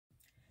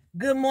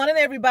Good morning,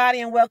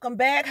 everybody, and welcome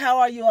back. How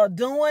are you all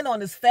doing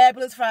on this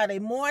fabulous Friday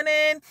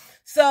morning?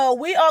 So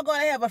we are going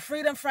to have a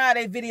Freedom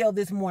Friday video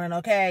this morning,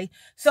 okay?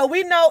 So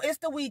we know it's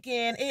the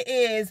weekend. It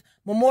is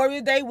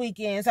Memorial Day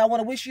weekend. So I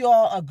want to wish you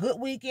all a good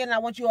weekend. I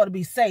want you all to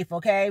be safe,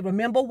 okay?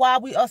 Remember why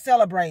we are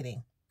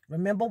celebrating.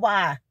 Remember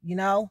why,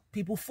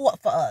 people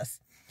fought for us.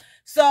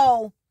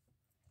 So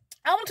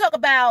I want to talk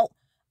about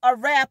a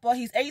rapper.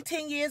 He's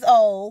 18 years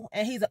old,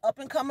 and he's an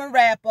up-and-coming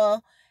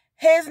rapper.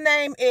 His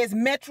name is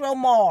Metro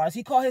Mars.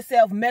 He called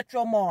himself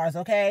Metro Mars,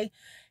 okay?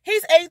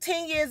 He's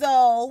 18 years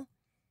old.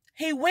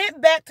 He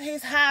went back to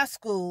his high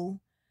school.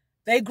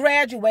 They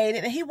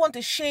graduated, and he wanted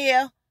to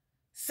share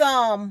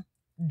some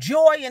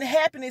joy and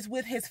happiness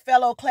with his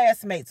fellow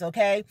classmates,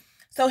 okay?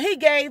 So he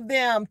gave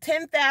them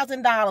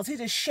 $10,000. He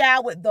just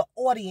showered the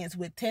audience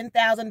with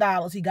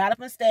 $10,000. He got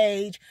up on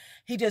stage.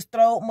 He just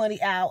threw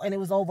money out, and it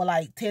was over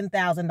like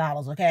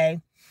 $10,000, okay?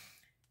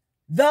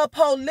 The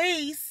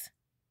police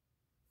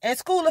and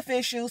school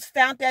officials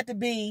found that to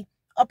be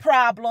a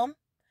problem,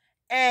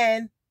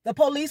 and the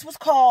police was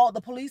called. The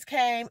police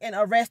came and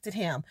arrested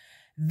him.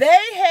 They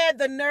had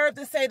the nerve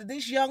to say that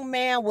this young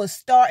man was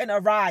starting a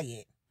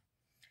riot.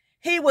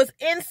 He was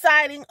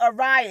inciting a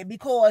riot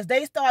because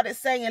they started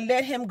saying,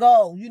 let him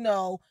go,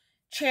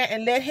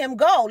 chanting, let him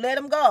go, let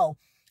him go.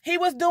 He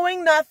was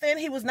doing nothing.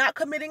 He was not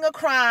committing a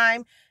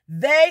crime.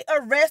 They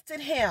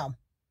arrested him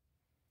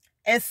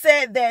and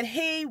said that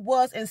he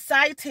was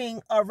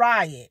inciting a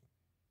riot.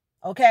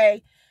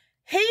 Okay,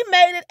 he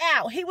made it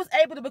out. He was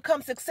able to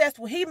become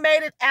successful. He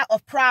made it out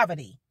of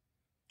poverty.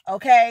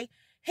 Okay,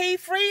 he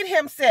freed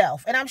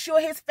himself, and I'm sure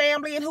his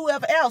family and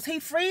whoever else, he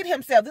freed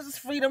himself. This is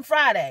Freedom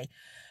Friday.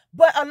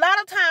 But a lot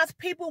of times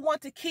people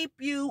want to keep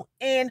you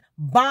in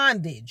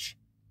bondage.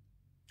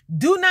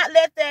 Do not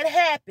let that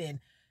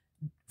happen.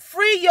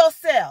 Free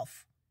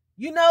yourself.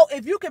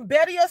 If you can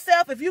better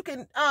yourself, if you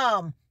can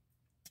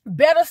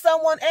better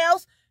someone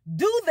else,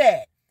 do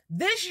that.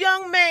 This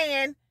young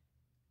man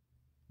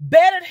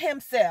bettered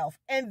himself,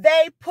 and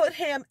they put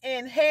him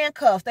in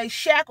handcuffs. They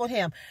shackled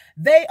him.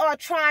 They are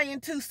trying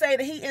to say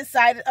that he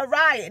incited a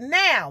riot.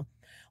 Now,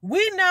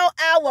 we know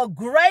our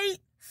great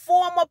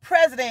former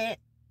president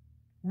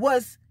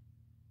was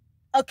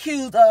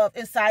accused of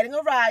inciting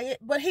a riot,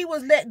 but he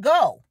was let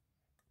go.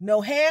 No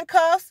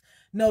handcuffs,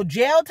 no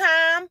jail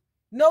time,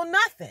 no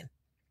nothing.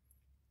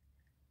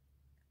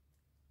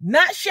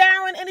 Not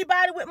showering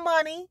anybody with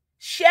money,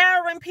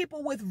 showering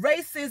people with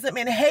racism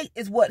and hate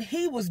is what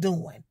he was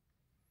doing.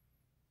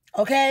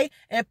 Okay,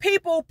 and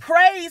people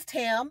praised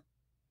him,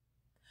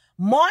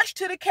 marched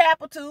to the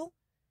Capitol,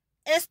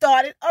 and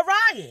started a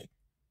riot.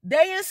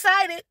 They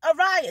incited a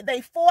riot.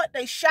 They fought,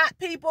 they shot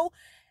people.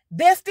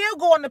 They're still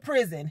going to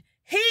prison.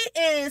 He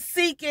is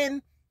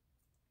seeking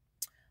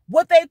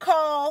what they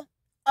call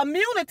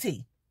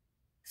immunity.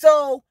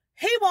 So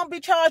he won't be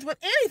charged with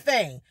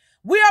anything.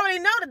 We already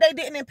know that they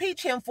didn't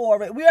impeach him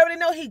for it. We already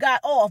know he got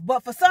off.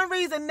 But for some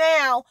reason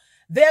now,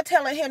 they're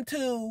telling him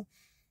to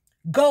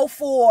go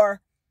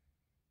for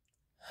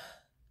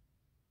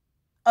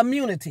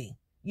immunity,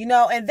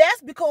 and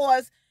that's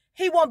because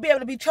he won't be able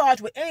to be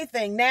charged with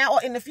anything now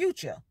or in the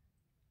future.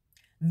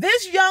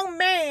 This young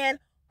man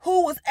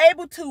who was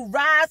able to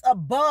rise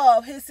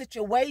above his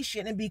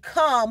situation and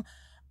become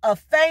a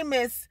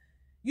famous,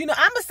 I'm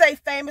going to say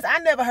famous, I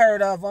never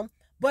heard of him,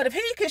 but if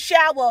he could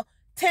shower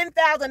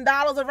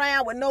 $10,000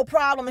 around with no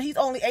problem and he's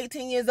only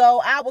 18 years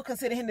old, I would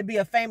consider him to be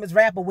a famous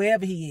rapper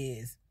wherever he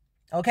is,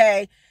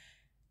 okay?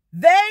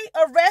 They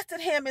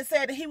arrested him and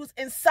said that he was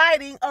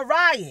inciting a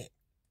riot.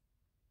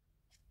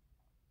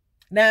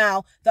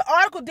 Now, the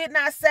article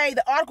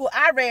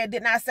I read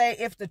did not say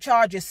if the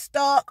charges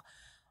stuck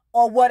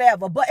or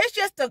whatever, but it's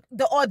just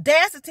the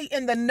audacity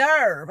and the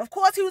nerve. Of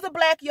course, he was a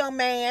black young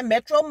man,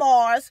 Metro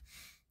Mars,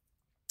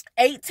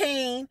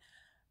 18,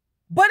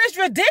 but it's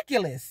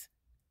ridiculous.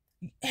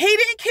 He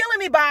didn't kill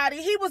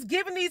anybody. He was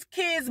giving these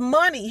kids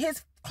money,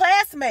 his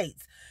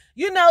classmates.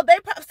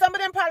 Some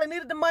of them probably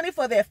needed the money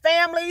for their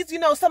families.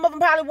 Some of them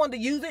probably wanted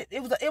to use it.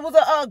 It was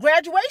a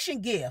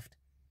graduation gift.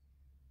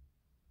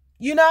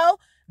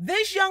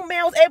 This young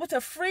man was able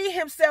to free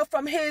himself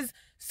from his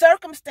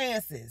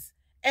circumstances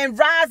and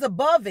rise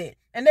above it.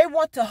 And they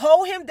want to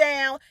hold him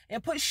down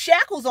and put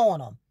shackles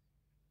on him.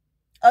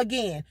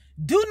 Again,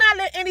 do not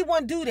let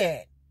anyone do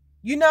that.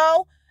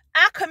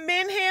 I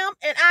commend him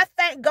and I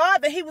thank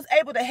God that he was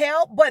able to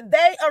help, but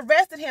they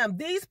arrested him.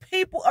 These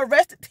people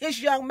arrested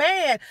this young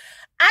man.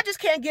 I just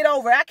can't get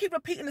over it. I keep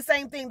repeating the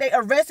same thing. They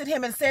arrested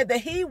him and said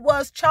that he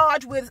was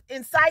charged with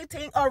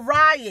inciting a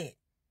riot,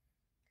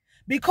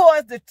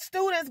 because the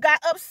students got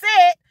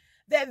upset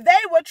that they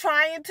were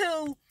trying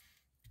to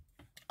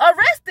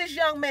arrest this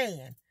young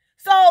man.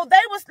 So they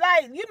was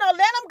like, let him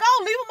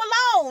go, leave him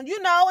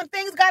alone, and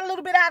things got a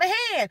little bit out of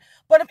hand.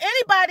 But if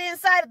anybody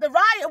incited the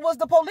riot, was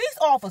the police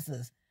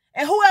officers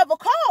and whoever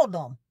called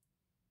them.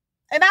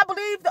 And I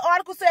believe the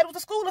article said it was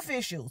the school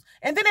officials.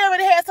 And then they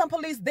already had some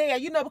police there,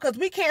 because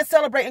we can't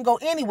celebrate and go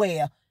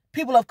anywhere,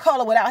 people of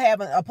color, without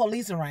having a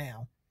police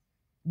around.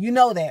 You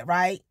know that,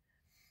 right?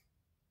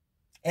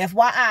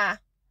 FYI.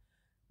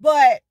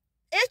 But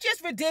it's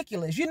just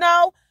ridiculous. You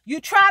know, you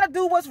try to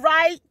do what's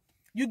right.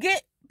 You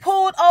get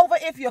pulled over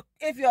if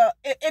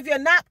you're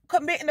not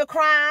committing a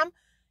crime.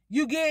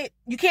 You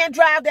can't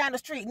drive down the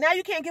street. Now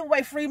you can't give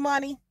away free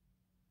money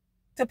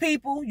to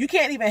people. You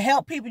can't even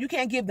help people. You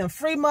can't give them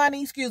free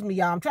money. Excuse me,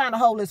 y'all. I'm trying to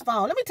hold this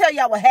phone. Let me tell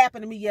y'all what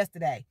happened to me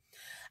yesterday.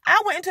 I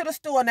went into the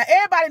store. Now,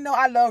 everybody know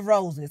I love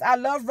Roses. I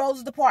love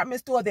Roses department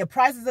store. Their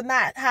prices are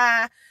not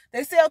high.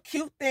 They sell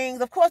cute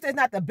things. Of course, they're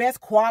not the best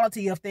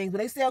quality of things, but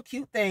they sell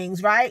cute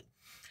things, right?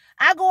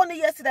 I go in there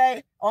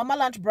yesterday on my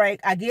lunch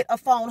break. I get a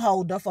phone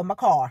holder for my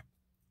car.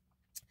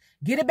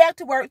 Get it back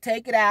to work,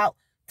 take it out,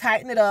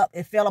 tighten it up.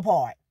 It fell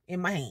apart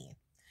in my hand.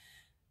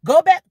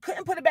 Go back,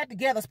 couldn't put it back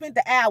together. Spent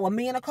the hour,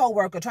 me and a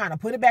coworker, trying to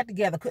put it back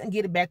together. Couldn't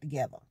get it back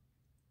together.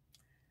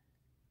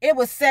 It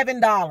was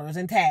 $7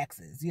 in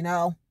taxes, you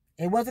know.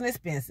 It wasn't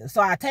expensive.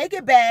 So I take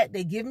it back.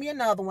 They give me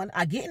another one.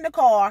 I get in the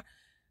car.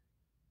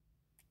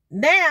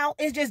 Now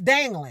it's just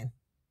dangling.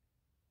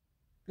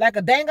 Like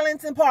a dangling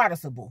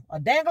participle. A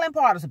dangling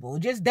participle.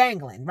 Just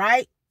dangling,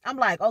 right? I'm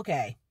like,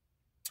 okay.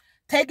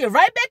 Take it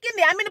right back in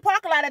there. I'm in the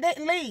parking lot. I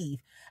didn't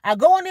leave. I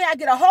go in there. I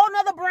get a whole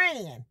nother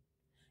brand.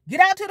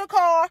 Get out to the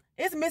car.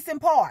 It's missing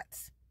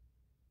parts.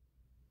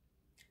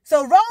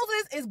 So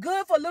Roses is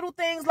good for little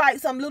things like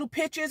some little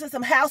pictures and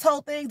some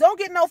household things. Don't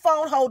get no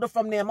phone holder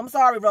from them. I'm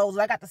sorry, Roses.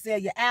 I got to sell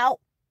you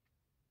out.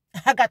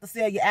 I got to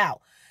sell you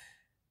out.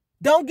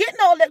 Don't get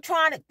no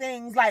electronic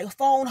things like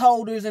phone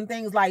holders and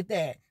things like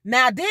that.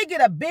 Now, I did get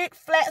a big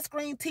flat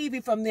screen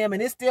TV from them,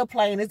 and it's still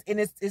playing.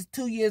 It's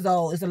 2 years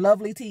old. It's a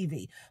lovely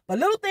TV. But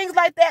little things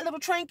like that, little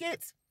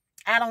trinkets,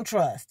 I don't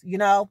trust, you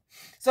know.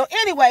 So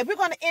anyway, we're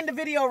going to end the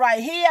video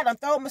right here. I done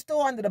throw my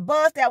store under the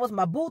bus. That was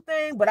my boo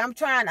thing, but I'm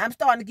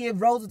starting to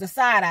give Roses the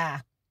side eye.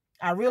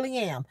 I really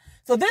am.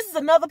 So this is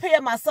another pair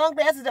of my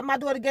sunglasses that my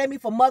daughter gave me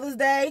for Mother's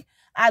Day.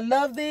 I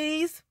love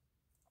these.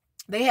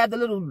 They have the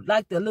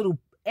little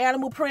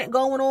animal print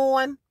going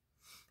on.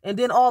 And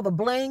then all the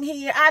bling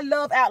here. I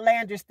love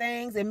outlandish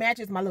things. It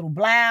matches my little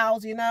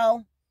blouse, you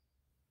know.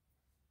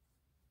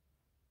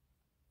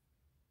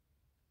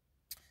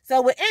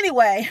 So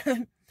anyway,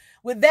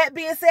 with that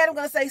being said, I'm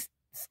going to say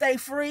stay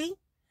free.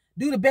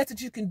 Do the best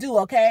that you can do,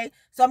 okay?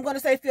 So I'm going to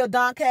say vielen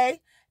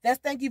Dank. That's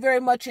thank you very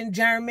much in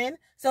German.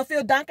 So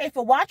vielen Dank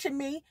for watching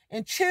me.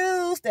 And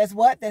choose, that's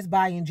what? That's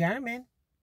bye in German.